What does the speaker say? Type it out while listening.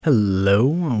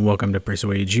Hello, and welcome to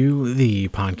Persuade You, the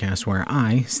podcast where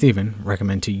I, Steven,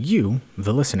 recommend to you,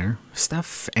 the listener,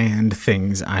 stuff and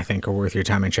things I think are worth your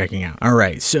time in checking out.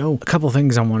 Alright, so a couple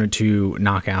things I wanted to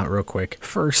knock out real quick.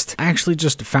 First, I actually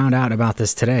just found out about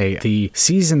this today. The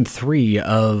Season 3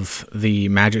 of the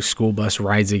Magic School Bus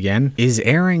Rides Again is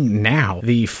airing now.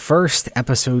 The first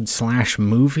episode /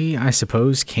 movie, I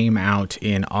suppose, came out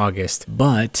in August,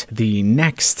 but the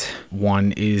next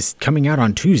one is coming out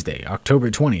on Tuesday, October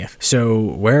 20th. So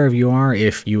wherever you are,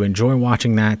 if you enjoy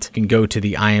watching that, you can go to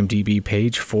the IMDb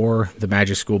page for the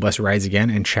Magic School Bus Rides Again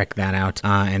and check that out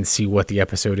and see what the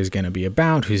episode is going to be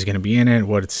about, who's going to be in it,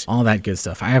 what's all that good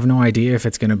stuff. I have no idea if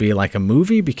it's going to be like a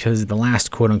movie because the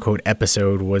last quote-unquote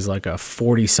episode was like a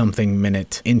 40-something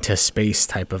minute into space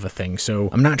type of a thing. So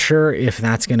I'm not sure if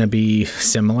that's going to be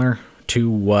similar to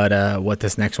what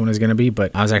this next one is going to be,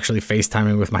 but I was actually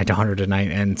FaceTiming with my daughter tonight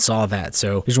and saw that,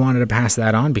 so just wanted to pass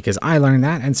that on because I learned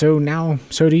that, and so now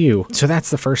so do you. So that's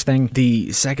the first thing.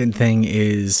 The second thing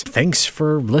is thanks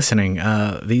for listening.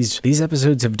 These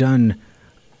episodes have done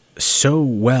so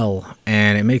well,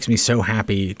 and it makes me so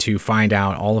happy to find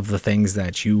out all of the things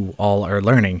that you all are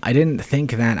learning. I didn't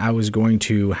think that I was going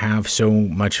to have so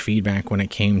much feedback when it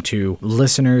came to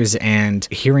listeners and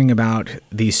hearing about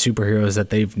these superheroes that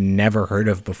they've never heard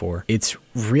of before. It's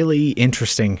really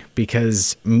interesting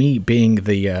because me being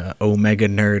the Omega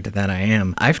nerd that I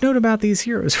am, I've known about these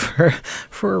heroes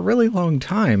for a really long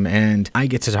time, and I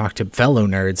get to talk to fellow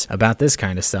nerds about this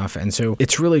kind of stuff, and so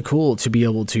it's really cool to be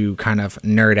able to kind of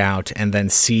nerd out and then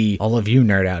see all of you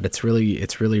nerd out. It's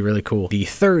really cool. The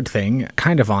third thing,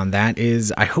 kind of on that,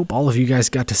 is I hope all of you guys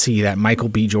got to see that Michael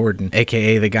B. Jordan,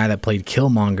 aka the guy that played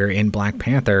Killmonger in Black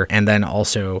Panther and then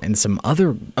also in some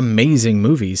other amazing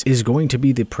movies, is going to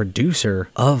be the producer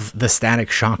of the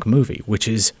Static Shock movie, which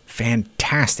is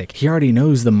fantastic. He already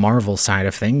knows the Marvel side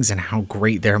of things and how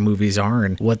great their movies are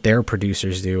and what their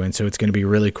producers do, and so it's going to be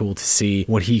really cool to see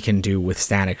what he can do with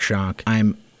Static Shock.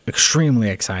 I'm extremely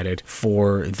excited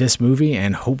for this movie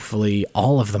and hopefully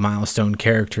all of the Milestone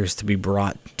characters to be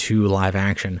brought to live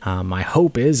action. My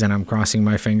hope is, and I'm crossing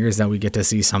my fingers, that we get to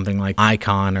see something like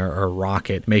Icon or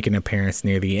Rocket make an appearance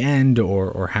near the end,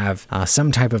 or have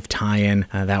some type of tie-in.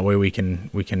 That way we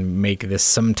can make this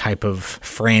some type of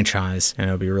franchise, and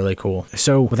it'll be really cool.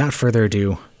 So without further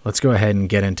ado, let's go ahead and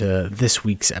get into this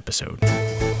week's episode.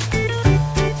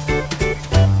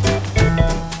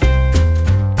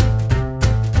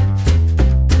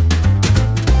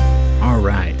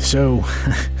 So,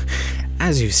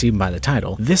 as you've seen by the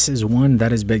title, this is one that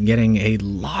has been getting a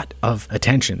lot of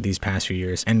attention these past few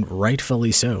years, and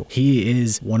rightfully so. He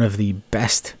is one of the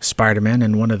best Spider-Man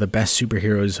and one of the best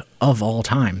superheroes of all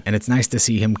time, and it's nice to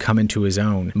see him come into his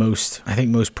own. I think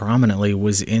most prominently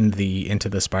was in the Into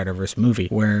the Spider-Verse movie,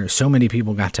 where so many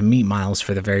people got to meet Miles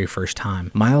for the very first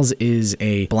time. Miles is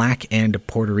a Black and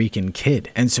Puerto Rican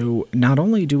kid, and so not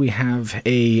only do we have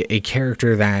a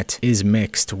character that is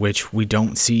mixed, which we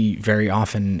don't see very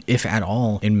often, if at all,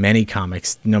 in many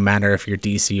comics, no matter if you're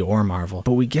DC or Marvel,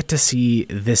 but we get to see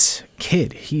this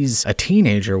kid. He's a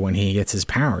teenager when he gets his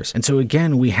powers. And so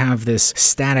again, we have this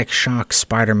Static Shock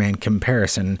Spider-Man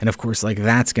comparison. And of course, like,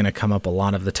 that's going to come up a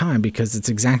lot of the time because it's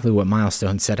exactly what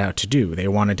Milestone set out to do. They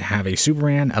wanted to have a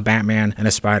Superman, a Batman, and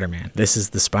a Spider-Man. This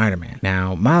is the Spider-Man.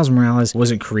 Now, Miles Morales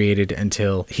wasn't created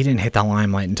until he didn't hit the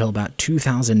limelight until about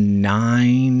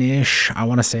 2009-ish, I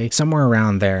want to say, somewhere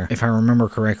around there. If I remember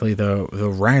correctly, the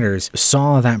writers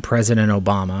saw that President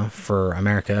Obama for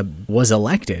America was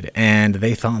elected, and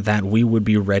they thought that we would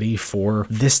be ready for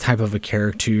this type of a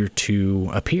character to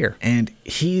appear. And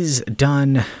he's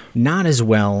done not as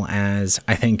well as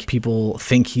I think people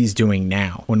think he's doing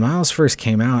now. When Miles first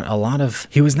came out,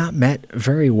 he was not met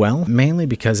very well, mainly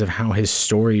because of how his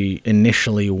story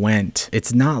initially went.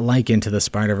 It's not like Into the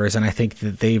Spider-Verse, and I think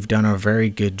that they've done a very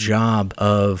good job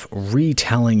of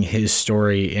retelling his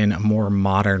story in a more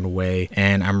modern way,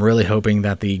 and I'm really hoping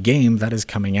that the game that is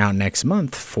coming out next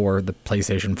month for the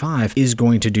PlayStation 5 is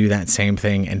going to do that same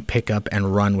thing and pick up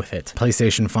and run with it.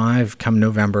 PlayStation 5, come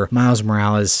November, Miles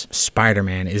Morales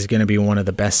Spider-Man is going to be one of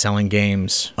the best-selling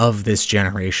games of this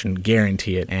generation,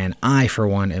 guarantee it. And I, for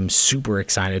one, am super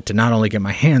excited to not only get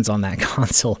my hands on that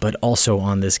console, but also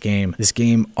on this game. This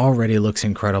game already looks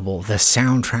incredible. The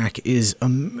soundtrack is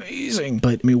amazing.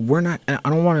 But I mean, I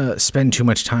don't want to spend too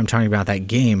much time talking about that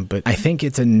game, but I think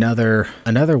it's another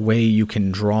way way you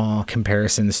can draw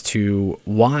comparisons to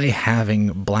why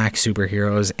having black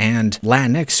superheroes and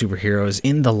Latinx superheroes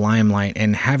in the limelight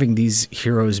and having these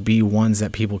heroes be ones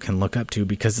that people can look up to,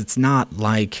 because it's not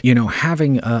like,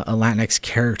 having a Latinx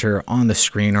character on the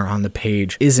screen or on the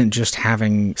page isn't just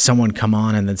having someone come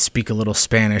on and then speak a little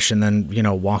Spanish and then,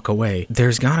 walk away.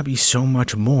 There's gotta be so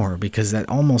much more, because that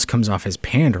almost comes off as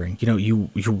pandering. You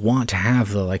want to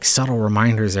have the subtle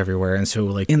reminders everywhere. And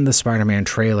so in the Spider-Man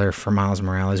trailer for Miles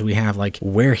Morales, we have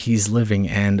where he's living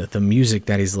and the music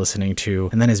that he's listening to,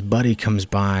 and then his buddy comes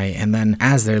by, and then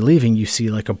as they're leaving, you see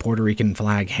a Puerto Rican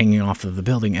flag hanging off of the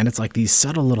building, and it's these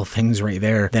subtle little things right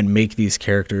there that make these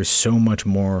characters so much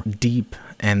more deep,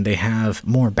 and they have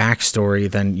more backstory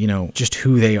than, just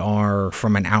who they are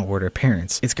from an outward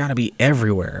appearance. It's got to be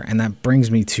everywhere, and that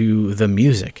brings me to the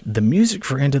music. The music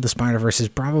for Into the Spider-Verse is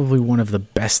probably one of the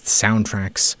best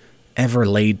soundtracks ever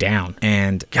laid down,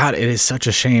 and God, it is such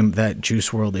a shame that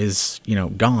Juice WRLD is,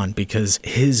 gone, because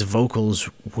his vocals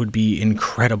would be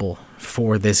incredible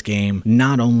for this game,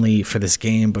 not only for this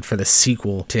game, but for the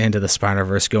sequel to Into the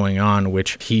Spider-Verse going on,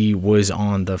 which he was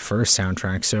on the first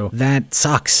soundtrack. So that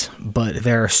sucks, but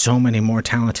there are so many more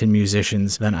talented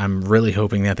musicians that I'm really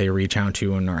hoping that they reach out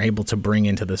to and are able to bring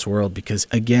into this world, because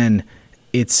again,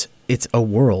 it's a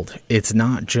world. It's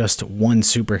not just one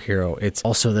superhero. It's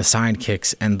also the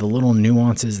sidekicks and the little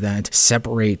nuances that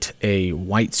separate a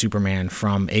white Superman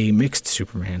from a mixed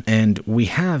Superman. And we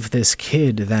have this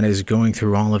kid that is going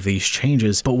through all of these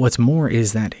changes, but what's more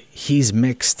is that he's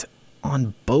mixed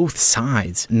on both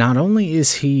sides. Not only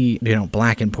is he,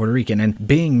 black and Puerto Rican, and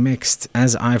being mixed,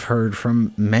 as I've heard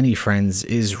from many friends,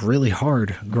 is really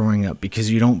hard growing up, because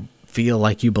you don't feel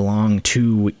like you belong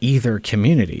to either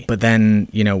community. But then,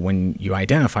 when you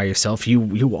identify yourself,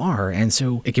 you are. And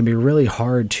so it can be really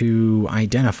hard to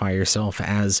identify yourself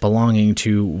as belonging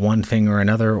to one thing or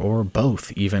another, or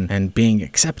both even, and being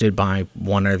accepted by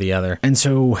one or the other. And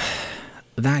so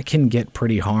that can get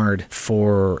pretty hard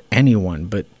for anyone,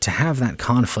 but to have that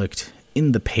conflict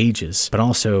in the pages, but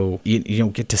also you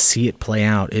don't get to see it play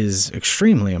out, is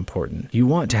extremely important. You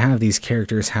want to have these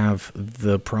characters have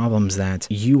the problems that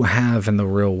you have in the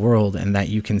real world, and that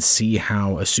you can see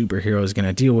how a superhero is going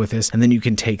to deal with this, and then you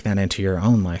can take that into your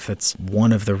own life. That's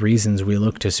one of the reasons we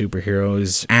look to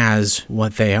superheroes as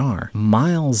what they are.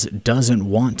 Miles doesn't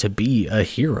want to be a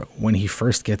hero when he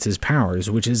first gets his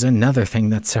powers, which is another thing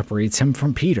that separates him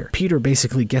from Peter. Peter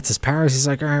basically gets his powers, he's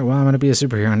like, all right, well, I'm going to be a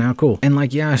superhero now, cool. And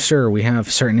yeah, sure, we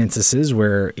have certain instances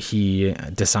where he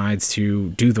decides to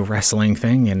do the wrestling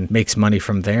thing and makes money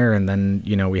from there, and then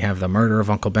we have the murder of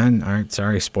Uncle Ben. All right,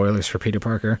 sorry, spoilers for Peter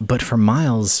Parker. But for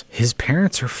Miles, his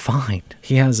parents are fine.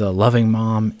 He has a loving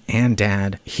mom and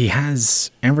dad. He has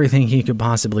everything he could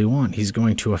possibly want. He's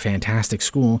going to a fantastic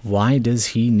school. Why does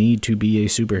he need to be a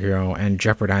superhero and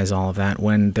jeopardize all of that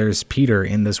when there's Peter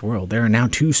in this world? There are now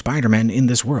 2 Spider-Men in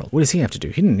this world. What does he have to do?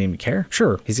 He didn't even care.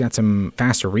 Sure, he's got some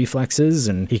faster reflexes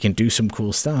and he can do some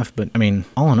cool stuff, but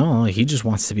all in all, he just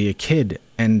wants to be a kid.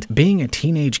 And being a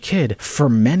teenage kid, for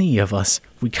many of us,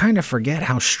 we kind of forget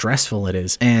how stressful it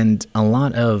is. And a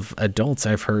lot of adults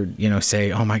I've heard,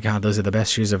 say, oh my God, those are the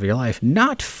best years of your life.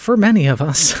 Not for many of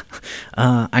us.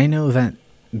 I know that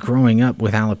growing up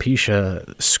with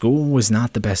alopecia, school was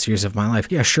not the best years of my life.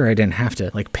 Yeah, sure, I didn't have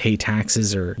to pay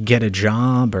taxes or get a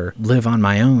job or live on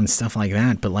my own, stuff like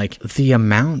that. But the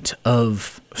amount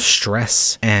of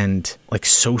stress and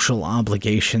social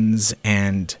obligations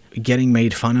and getting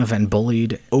made fun of and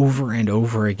bullied over and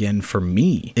over again for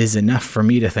me is enough for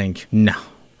me to think, no.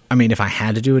 If I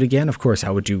had to do it again, of course, I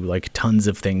would do tons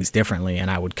of things differently,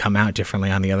 and I would come out differently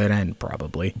on the other end,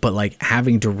 probably. But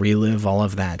having to relive all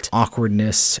of that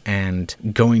awkwardness and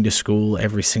going to school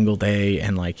every single day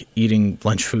and eating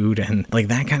lunch food and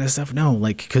that kind of stuff, no,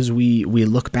 because we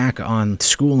look back on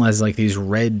school as these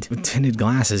red tinted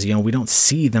glasses, we don't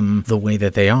see them the way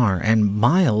that they are. And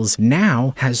Miles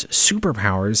now has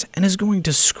superpowers and is going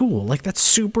to school. That's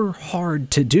super hard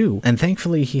to do. And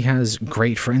thankfully, he has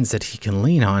great friends that he can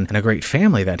lean on, and a great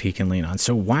family that he can lean on.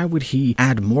 So why would he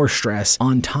add more stress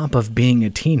on top of being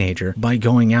a teenager by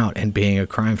going out and being a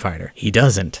crime fighter? He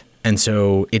doesn't. And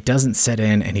so it doesn't set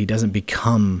in, and he doesn't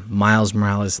become Miles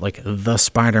Morales, the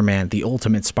Spider-Man, the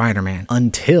ultimate Spider-Man,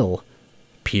 until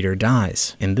Peter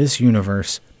dies. In this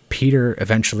universe, Peter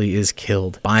eventually is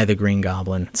killed by the Green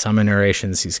Goblin. Some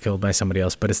narrations he's killed by somebody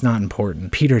else, but it's not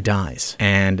important. Peter dies,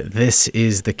 and this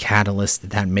is the catalyst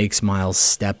that makes Miles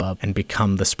step up and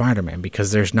become the Spider-Man,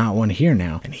 because there's not one here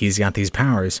now, and he's got these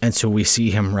powers. And so we see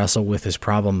him wrestle with his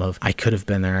problem of, I could have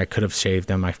been there, I could have saved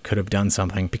him, I could have done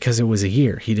something, because it was a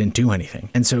year, he didn't do anything.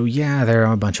 And so yeah, there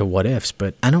are a bunch of what ifs,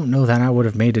 but I don't know that I would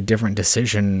have made a different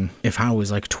decision if I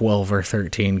was like 12 or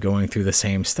 13 going through the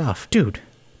same stuff. Dude,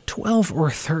 12 or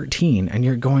 13, and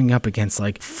you're going up against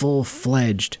like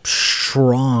full-fledged,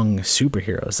 strong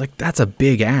superheroes. Like, that's a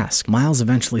big ask. Miles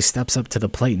eventually steps up to the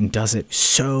plate and does it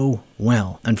so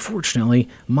well. Unfortunately,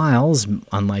 Miles,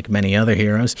 unlike many other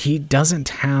heroes, he doesn't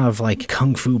have like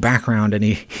kung fu background, and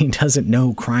he doesn't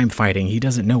know crime fighting. He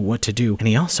doesn't know what to do, and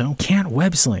he also can't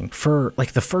web sling. For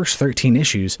like the first 13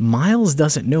 issues, Miles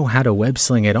doesn't know how to web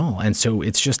sling at all, and so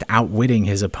it's just outwitting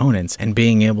his opponents and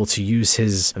being able to use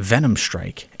his Venom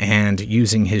Strike and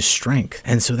using his strength.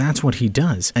 And so that's what he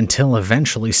does, until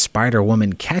eventually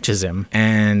Spider-Woman catches him,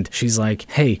 and she's like,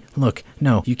 hey, look,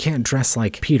 no, you can't dress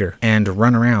like Peter and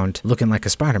run around looking like a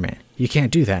Spider-Man. You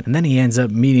can't do that. And then he ends up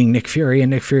meeting Nick Fury,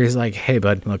 and Nick Fury's like, hey,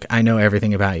 bud, look, I know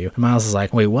everything about you. And Miles is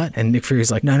like, wait, what? And Nick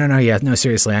Fury's like, no,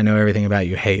 seriously, I know everything about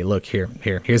you. Hey, look,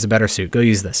 here's a better suit. Go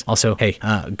use this. Also, hey,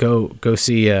 go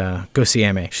see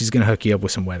MA. She's gonna hook you up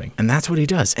with some webbing. And that's what he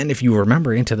does. And if you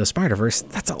remember Into the Spider-Verse,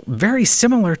 that's very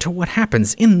similar to what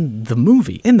happens in the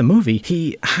movie. In the movie,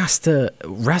 he has to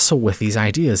wrestle with these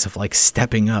ideas of like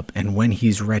stepping up and when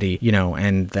he's ready,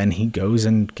 and then he goes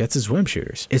and gets his web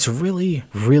shooters. It's really,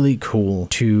 really cool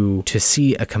to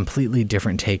see a completely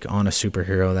different take on a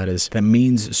superhero that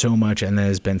means so much and that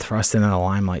has been thrust into the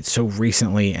limelight so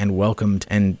recently and welcomed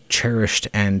and cherished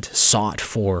and sought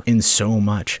for in so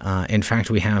much. In fact,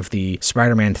 we have the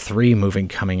Spider-Man 3 movie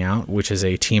coming out, which is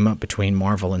a team up between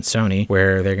Marvel and Sony,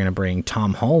 where they're going to bring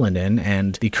Tom Holland in,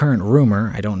 and the current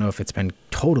rumor, I don't know if it's been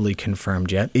totally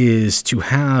confirmed yet, is to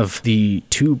have the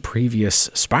two previous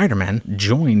Spider-Men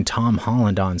join Tom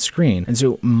Holland on screen. And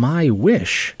so my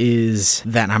wish is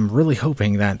that I'm really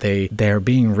hoping that they're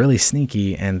being really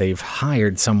sneaky and they've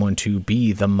hired someone to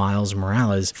be the Miles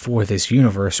Morales for this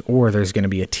universe, or there's going to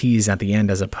be a tease at the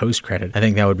end as a post-credit. I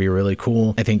think that would be really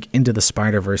cool. I think Into the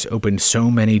Spider-Verse opened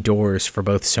so many doors for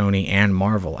both Sony and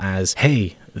Marvel as,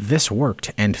 hey, this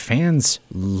worked and fans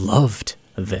loved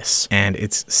this, and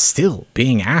it's still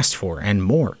being asked for and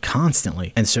more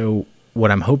constantly. And so what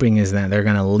I'm hoping is that they're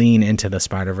going to lean into the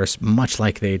Spider-Verse much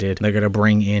like they did. They're going to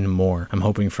bring in more. I'm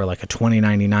hoping for like a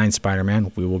 2099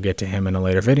 Spider-Man. We will get to him in a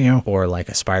later video. Or like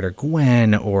a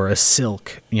Spider-Gwen or a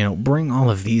Silk. Bring all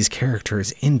of these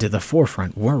characters into the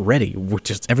forefront. We're ready.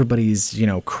 Everybody's,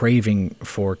 craving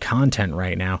for content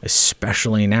right now,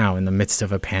 especially now in the midst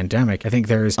of a pandemic. I think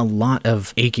there's a lot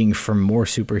of aching for more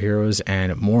superheroes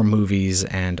and more movies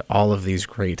and all of these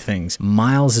great things.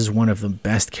 Miles is one of the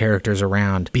best characters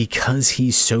around because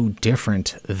he's so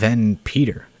different than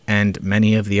Peter and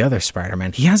many of the other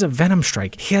Spider-Men. He has a Venom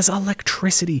Strike. He has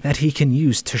electricity that he can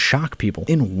use to shock people.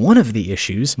 In one of the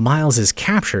issues, Miles is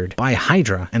captured by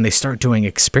Hydra, and they start doing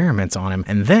experiments on him,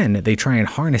 and then they try and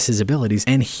harness his abilities,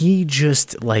 and he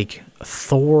just, like,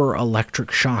 Thor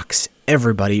electric shocks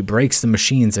everybody, breaks the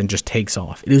machines, and just takes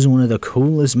off. It is one of the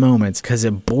coolest moments because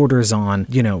it borders on,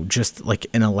 just like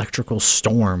an electrical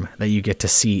storm that you get to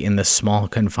see in this small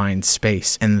confined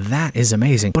space. And that is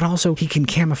amazing. But also, he can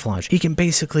camouflage. He can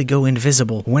basically go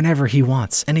invisible whenever he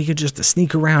wants. And he could just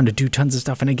sneak around and do tons of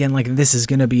stuff. And again, like, this is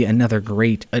going to be another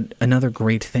great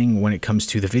thing when it comes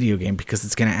to the video game, because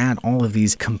it's going to add all of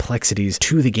these complexities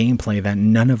to the gameplay that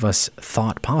none of us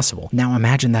thought possible. Now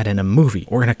imagine that in a movie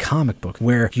or in a comic book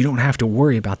where you don't have to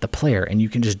worry about the player and you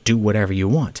can just do whatever you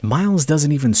want. Miles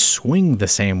doesn't even swing the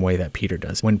same way that Peter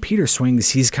does. When Peter swings,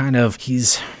 he's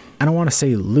I don't want to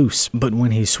say loose, but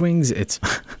when he swings,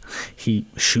 he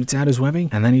shoots out his webbing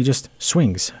and then he just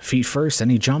swings. Feet first, and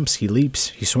he jumps, he leaps,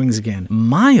 he swings again.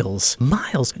 Miles,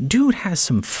 dude has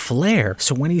some flair.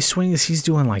 So when he swings, he's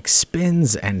doing like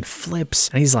spins and flips,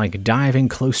 and he's like diving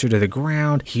closer to the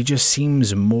ground. He just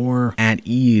seems more at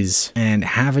ease and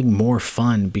having more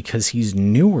fun because he's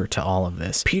newer to all of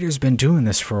this. Peter's been doing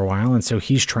this for a while, and so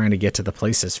he's trying to get to the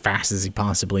place as fast as he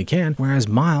possibly can, whereas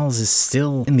Miles is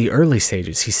still in the early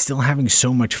stages. He's still having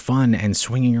so much fun and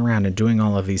swinging around and doing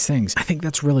all of these things. I think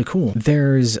that's really cool.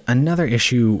 There's another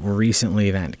issue recently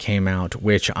that came out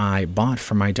which I bought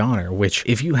for my daughter, which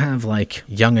if you have like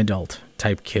young adult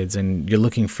type kids and you're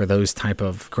looking for those type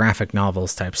of graphic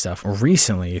novels type stuff,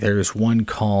 recently there's one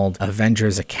called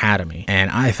Avengers Academy,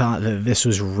 and I thought that this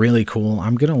was really cool.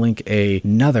 I'm going to link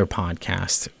another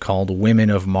podcast called Women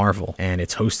of Marvel, and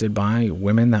it's hosted by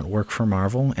women that work for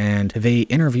Marvel, and they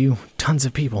interview tons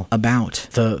of people about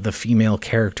the female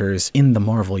characters in the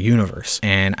Marvel universe.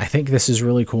 And I think this is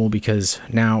really cool because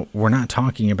now we're not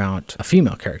talking about a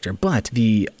female character, but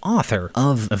the author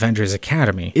of Avengers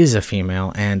Academy is a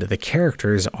female, and the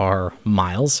characters are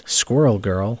Miles, Squirrel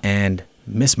Girl, and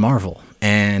Miss Marvel.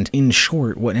 And in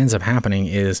short, what ends up happening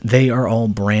is they are all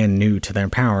brand new to their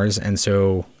powers, and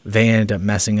so they end up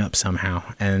messing up somehow,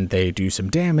 and they do some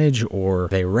damage, or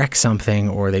they wreck something,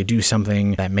 or they do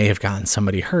something that may have gotten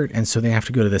somebody hurt, and so they have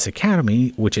to go to this academy,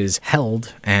 which is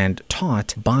held and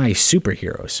taught by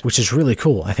superheroes, which is really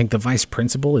cool. I think the vice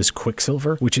principal is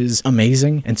Quicksilver, which is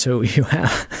amazing, and so you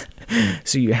have...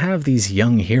 So you have these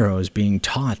young heroes being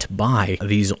taught by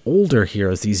these older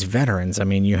heroes, these veterans. I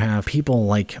mean, you have people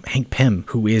like Hank Pym,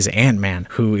 who is Ant-Man,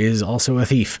 who is also a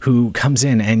thief, who comes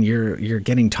in and you're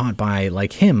getting taught by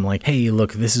like him, like, hey,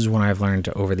 look, this is what I've learned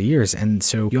over the years. And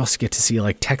so you also get to see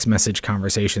like text message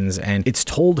conversations, and it's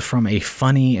told from a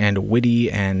funny and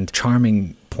witty and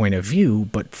charming point of view,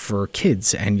 but for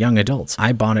kids and young adults.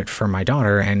 I bought it for my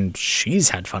daughter and she's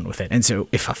had fun with it. And so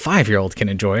if a 5-year-old can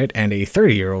enjoy it and a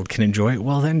 30-year-old can enjoy it,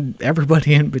 well, then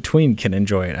everybody in between can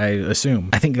enjoy it, I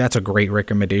assume. I think that's a great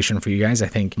recommendation for you guys. I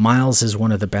think Miles is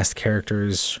one of the best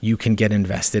characters you can get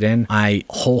invested in. I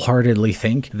wholeheartedly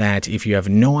think that if you have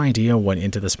no idea what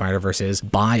Into the Spider-Verse is,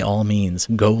 by all means,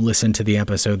 go listen to the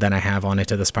episode that I have on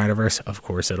Into the Spider-Verse. Of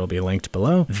course, it'll be linked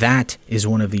below. That is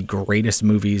one of the greatest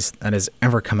movies that has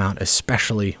ever come out,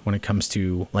 especially when it comes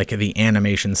to like the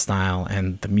animation style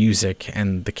and the music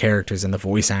and the characters and the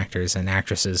voice actors and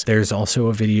actresses. There's also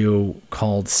a video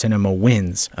called Cinema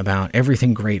Wins about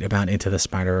everything great about Into the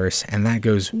Spider-Verse, and that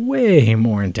goes way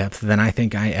more in depth than I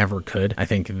think I ever could. I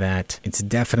think that it's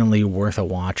definitely worth a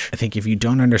watch. I think if you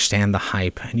don't understand the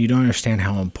hype and you don't understand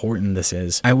how important this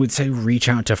is, I would say reach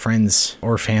out to friends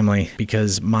or family,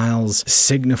 because Miles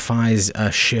signifies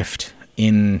a shift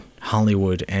in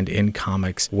Hollywood and in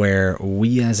comics where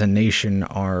we as a nation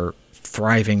are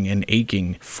thriving and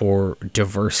aching for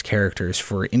diverse characters,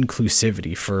 for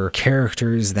inclusivity, for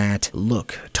characters that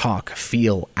look, talk,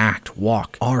 feel, act,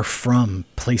 walk, are from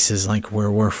places like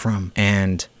where we're from.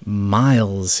 And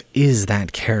Miles is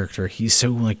that character. He's so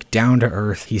like down to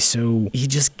earth. He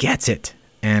just gets it.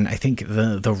 And I think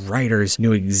the writers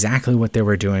knew exactly what they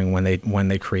were doing when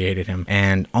they created him.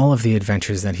 And all of the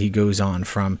adventures that he goes on,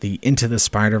 from the Into the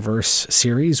Spider-Verse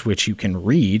series, which you can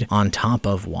read on top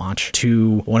of watch,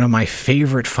 to one of my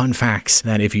favorite fun facts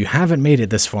that if you haven't made it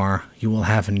this far, you will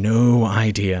have no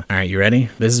idea. All right, you ready?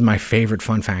 This is my favorite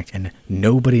fun fact, and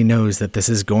nobody knows that this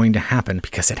is going to happen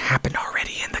because it happened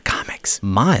already in the comics.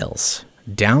 Miles,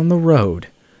 down the road,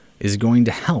 is going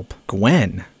to help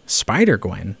Gwen,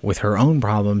 Spider-Gwen, with her own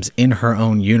problems in her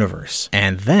own universe.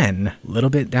 And then, a little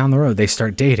bit down the road, they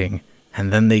start dating,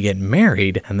 and then they get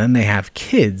married, and then they have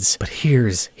kids. But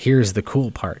here's the cool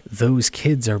part. Those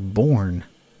kids are born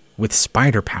with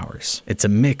spider powers. It's a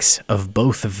mix of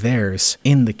both of theirs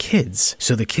in the kids.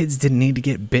 So the kids didn't need to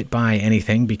get bit by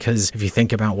anything, because if you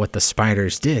think about what the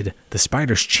spiders did, the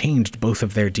spiders changed both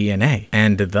of their DNA,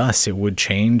 and thus it would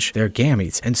change their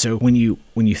gametes. And so when you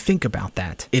think about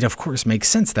that, it of course makes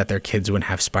sense that their kids would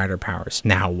have spider powers.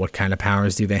 Now, what kind of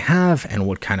powers do they have, and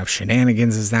what kind of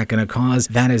shenanigans is that going to cause?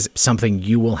 That is something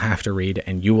you will have to read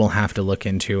and you will have to look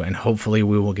into, and hopefully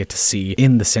we will get to see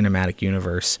in the cinematic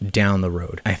universe down the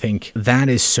road. I think that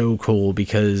is so cool,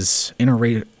 because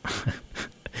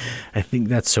I think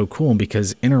that's so cool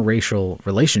because interracial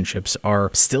relationships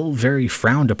are still very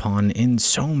frowned upon in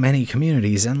so many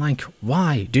communities. And like,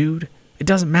 why, dude? It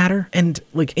doesn't matter. And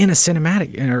like in a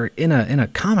cinematic or in a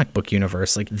comic book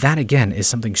universe, like that again is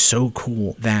something so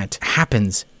cool that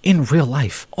happens in real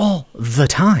life all the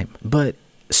time. But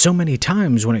so many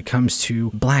times when it comes to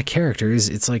black characters,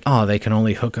 it's like, oh, they can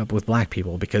only hook up with black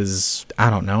people because, I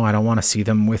don't know, I don't want to see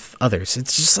them with others.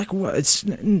 It's just like,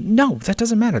 no, that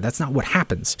doesn't matter. That's not what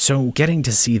happens. So getting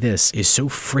to see this is so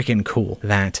freaking cool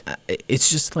that it's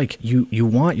just like you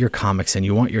want your comics and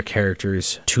you want your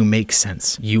characters to make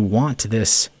sense. You want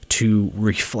this to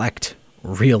reflect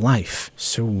real life.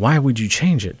 So why would you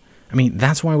change it? I mean,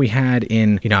 that's why we had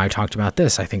I talked about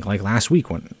this, I think like last week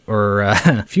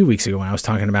a few weeks ago when I was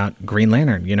talking about Green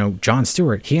Lantern, John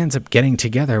Stewart, he ends up getting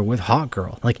together with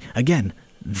Hawkgirl. Like, again,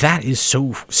 that is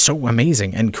so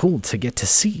amazing and cool to get to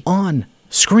see on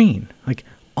screen. Like,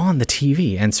 on the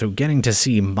TV. And so getting to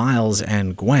see Miles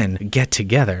and Gwen get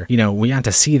together, we got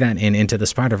to see that in Into the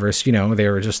Spider-Verse. They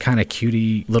were just kind of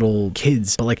cutie little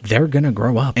kids, but like they're gonna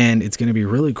grow up, and it's gonna be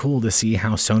really cool to see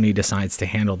how Sony decides to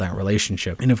handle that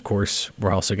relationship. And of course,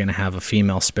 we're also gonna have a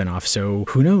female spin-off, so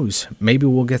who knows, maybe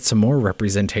we'll get some more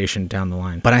representation down the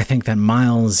line. But I think that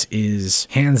Miles is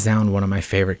hands down one of my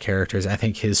favorite characters. I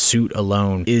think his suit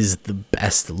alone is the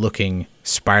best looking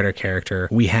Spider character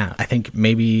we have. I think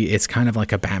maybe it's kind of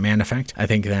like a Batman effect. I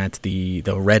think that the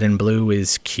red and blue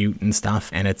is cute and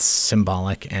stuff, and it's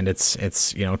symbolic, and it's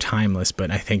timeless, but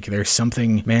I think there's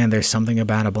something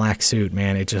about a black suit,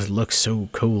 man. It just looks so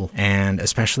cool. And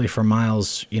especially for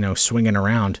Miles, swinging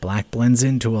around, black blends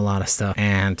into a lot of stuff,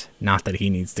 and not that he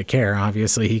needs to care.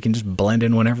 Obviously, he can just blend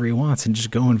in whenever he wants and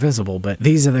just go invisible, but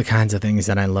these are the kinds of things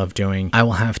that I love doing. I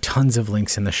will have tons of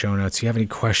links in the show notes. If you have any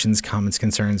questions, comments,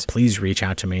 concerns, please reach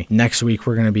out to me. Next week,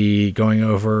 we're going to be going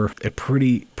over a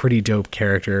pretty dope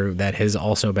character that has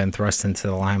also been thrust into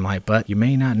the limelight, but you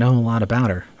may not know a lot about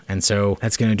her. And so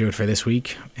that's going to do it for this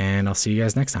week, and I'll see you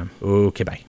guys next time. Okay,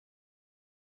 bye.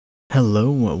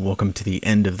 Hello, welcome to the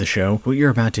end of the show. What you're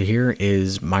about to hear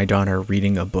is my daughter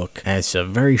reading a book. It's a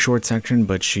very short section,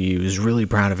 but she was really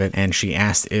proud of it, and she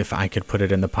asked if I could put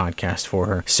it in the podcast for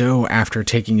her. So after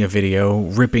taking a video,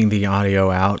 ripping the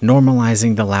audio out,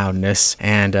 normalizing the loudness,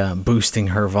 and boosting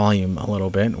her volume a little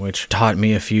bit, which taught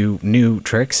me a few new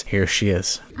tricks, here she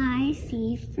is. I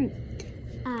see fruit.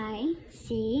 I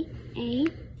see a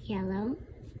yellow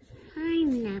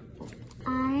pineapple.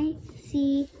 I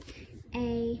see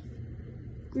a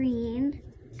green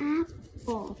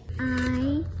apple.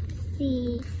 I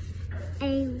see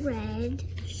a red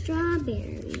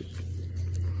strawberry.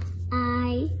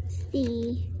 I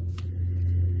see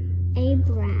a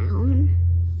brown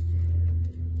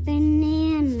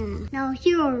banana. No,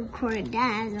 he will record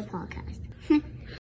that as a podcast.